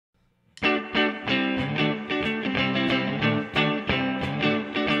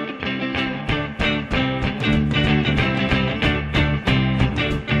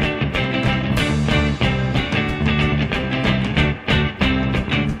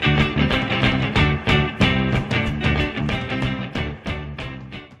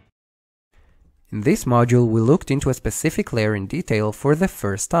In this module, we looked into a specific layer in detail for the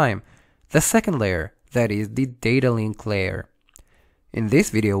first time, the second layer, that is the data link layer. In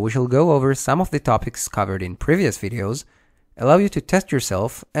this video, we shall go over some of the topics covered in previous videos, allow you to test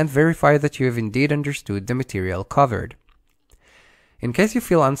yourself, and verify that you have indeed understood the material covered. In case you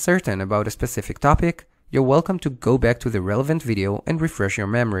feel uncertain about a specific topic, you're welcome to go back to the relevant video and refresh your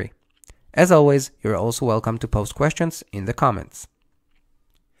memory. As always, you're also welcome to post questions in the comments.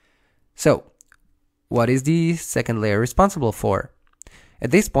 So, what is the second layer responsible for?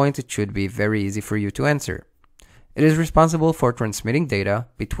 At this point, it should be very easy for you to answer. It is responsible for transmitting data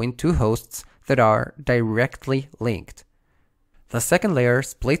between two hosts that are directly linked. The second layer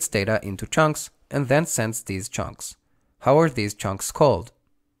splits data into chunks and then sends these chunks. How are these chunks called?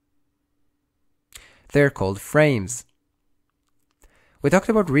 They're called frames. We talked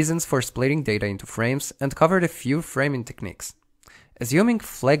about reasons for splitting data into frames and covered a few framing techniques. Assuming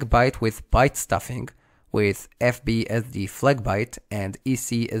flag byte with byte stuffing, with FB as the flag byte and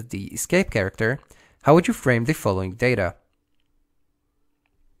EC as the escape character, how would you frame the following data?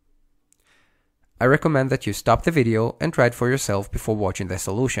 I recommend that you stop the video and try it for yourself before watching the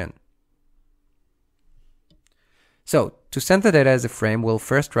solution. So, to send the data as a frame, we'll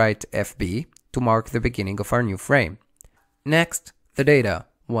first write FB to mark the beginning of our new frame. Next, the data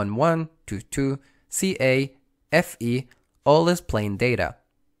 11, 22, CA, FE, all as plain data.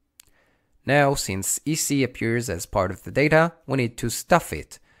 Now, since EC appears as part of the data, we need to stuff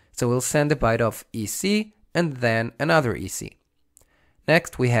it, so we'll send a byte of EC and then another EC.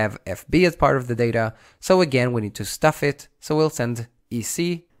 Next, we have FB as part of the data, so again we need to stuff it, so we'll send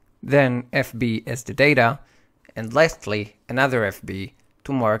EC, then FB as the data, and lastly, another FB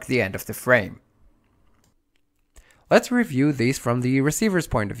to mark the end of the frame. Let's review this from the receiver's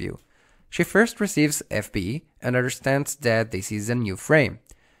point of view. She first receives FB and understands that this is a new frame.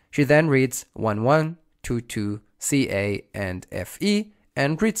 She then reads 11, 22, CA, and FE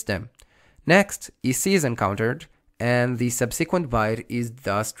and reads them. Next, EC is encountered, and the subsequent byte is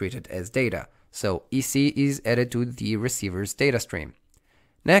thus treated as data, so EC is added to the receiver's data stream.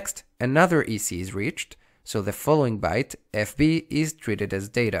 Next, another EC is reached, so the following byte, FB, is treated as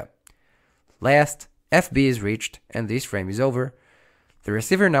data. Last, FB is reached, and this frame is over. The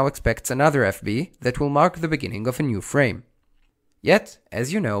receiver now expects another FB that will mark the beginning of a new frame. Yet,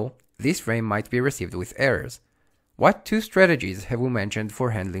 as you know, this frame might be received with errors. What two strategies have we mentioned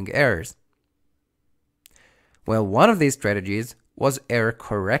for handling errors? Well, one of these strategies was error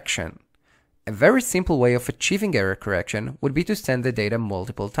correction. A very simple way of achieving error correction would be to send the data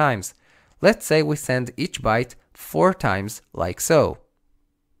multiple times. Let's say we send each byte 4 times, like so.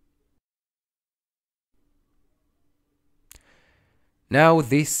 Now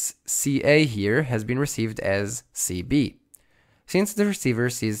this CA here has been received as CB. Since the receiver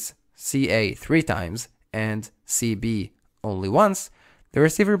sees CA 3 times and CB only once, the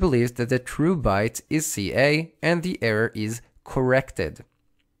receiver believes that the true byte is CA and the error is corrected.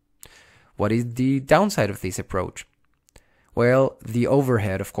 What is the downside of this approach? Well, the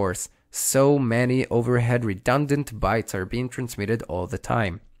overhead, of course. So many overhead redundant bytes are being transmitted all the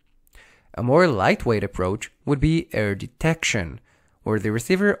time. A more lightweight approach would be error detection, where the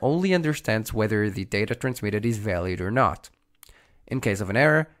receiver only understands whether the data transmitted is valid or not. In case of an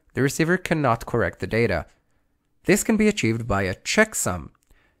error, the receiver cannot correct the data. This can be achieved by a checksum.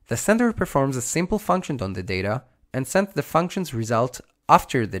 The sender performs a simple function on the data and sends the function's result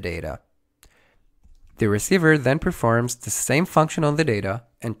after the data. The receiver then performs the same function on the data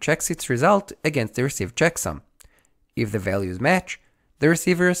and checks its result against the received checksum. If the values match, the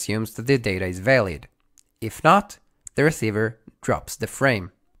receiver assumes that the data is valid. If not, the receiver drops the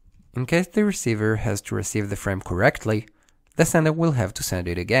frame. In case the receiver has to receive the frame correctly, the sender will have to send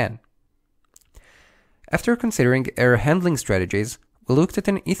it again. After considering error handling strategies, we looked at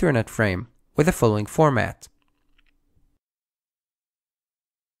an Ethernet frame with the following format.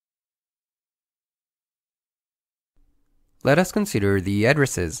 Let us consider the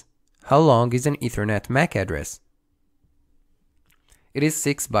addresses. How long is an Ethernet MAC address? It is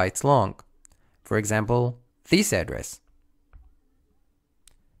 6 bytes long. For example, this address.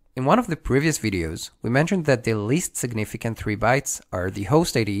 In one of the previous videos, we mentioned that the least significant 3 bytes are the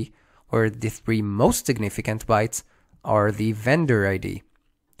host ID, where the 3 most significant bytes are the vendor ID.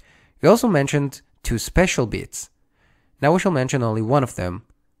 We also mentioned 2 special bits. Now we shall mention only one of them.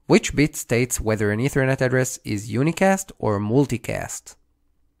 Which bit states whether an Ethernet address is unicast or multicast?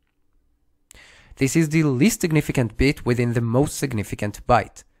 This is the least significant bit within the most significant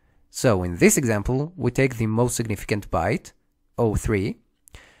byte. So in this example, we take the most significant byte, 03,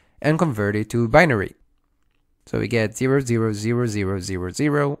 and convert it to binary. So we get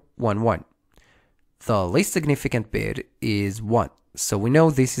 00000011. The least significant bit is 1, so we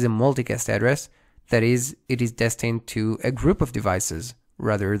know this is a multicast address, that is, it is destined to a group of devices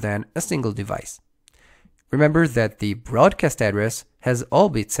rather than a single device. Remember that the broadcast address has all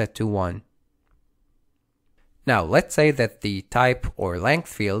bits set to 1. Now, let's say that the type or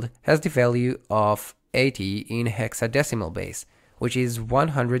length field has the value of 80 in hexadecimal base, which is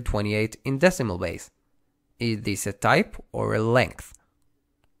 128 in decimal base. Is this a type or a length?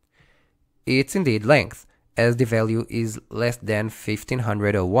 It's indeed length, as the value is less than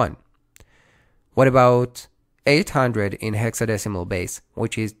 1501. What about 800 in hexadecimal base,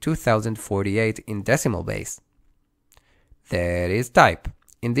 which is 2048 in decimal base? That is type,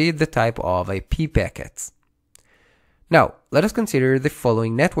 indeed the type of IP packets. Now, let us consider the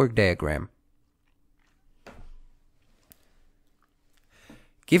following network diagram.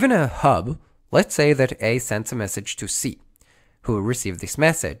 Given a hub, let's say that A sends a message to C, who will receive this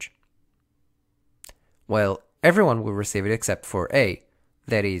message. Well, everyone will receive it except for A,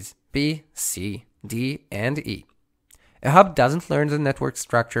 that is B, C, D, and E. A hub doesn't learn the network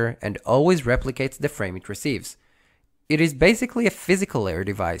structure and always replicates the frame it receives. It is basically a physical layer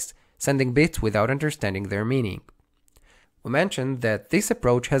device, sending bits without understanding their meaning. We mentioned that this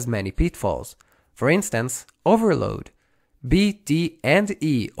approach has many pitfalls. For instance, overload. B, D, and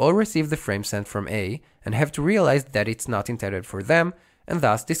E all receive the frame sent from A and have to realize that it's not intended for them and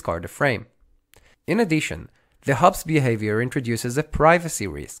thus discard the frame. In addition, the hub's behavior introduces a privacy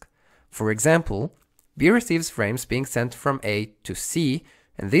risk. For example, B receives frames being sent from A to C,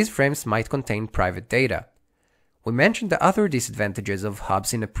 and these frames might contain private data. We mentioned the other disadvantages of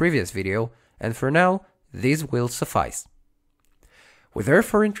hubs in a previous video, and for now, these will suffice. We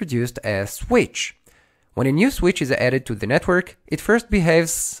therefore introduced a switch. When a new switch is added to the network, it first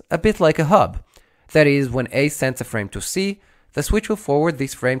behaves a bit like a hub. That is, when A sends a frame to C, the switch will forward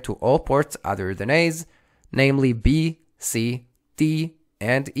this frame to all ports other than A's, namely B, C, D,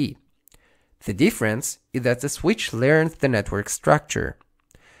 and E. The difference is that the switch learns the network structure.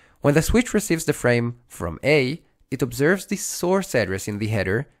 When the switch receives the frame from A, it observes the source address in the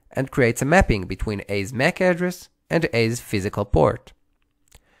header and creates a mapping between A's MAC address and A's physical port.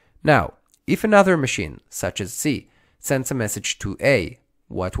 Now, if another machine, such as C, sends a message to A,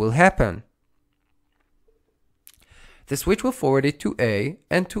 what will happen? The switch will forward it to A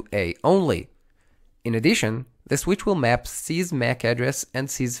and to A only. In addition, the switch will map C's MAC address and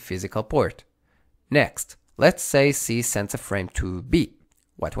C's physical port. Next, let's say C sends a frame to B.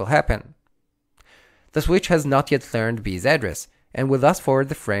 What will happen? The switch has not yet learned B's address and will thus forward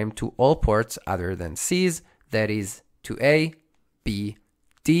the frame to all ports other than C's, that is, to A, B,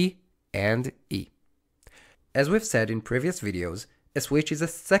 D, and E. As we've said in previous videos, a switch is a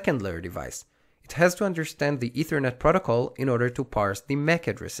second layer device. It has to understand the Ethernet protocol in order to parse the MAC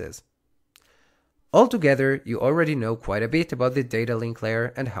addresses. Altogether, you already know quite a bit about the data link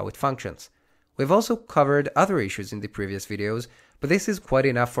layer and how it functions. We've also covered other issues in the previous videos, but this is quite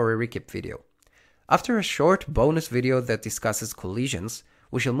enough for a recap video. After a short bonus video that discusses collisions,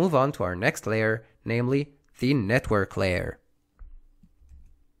 we shall move on to our next layer, namely the network layer.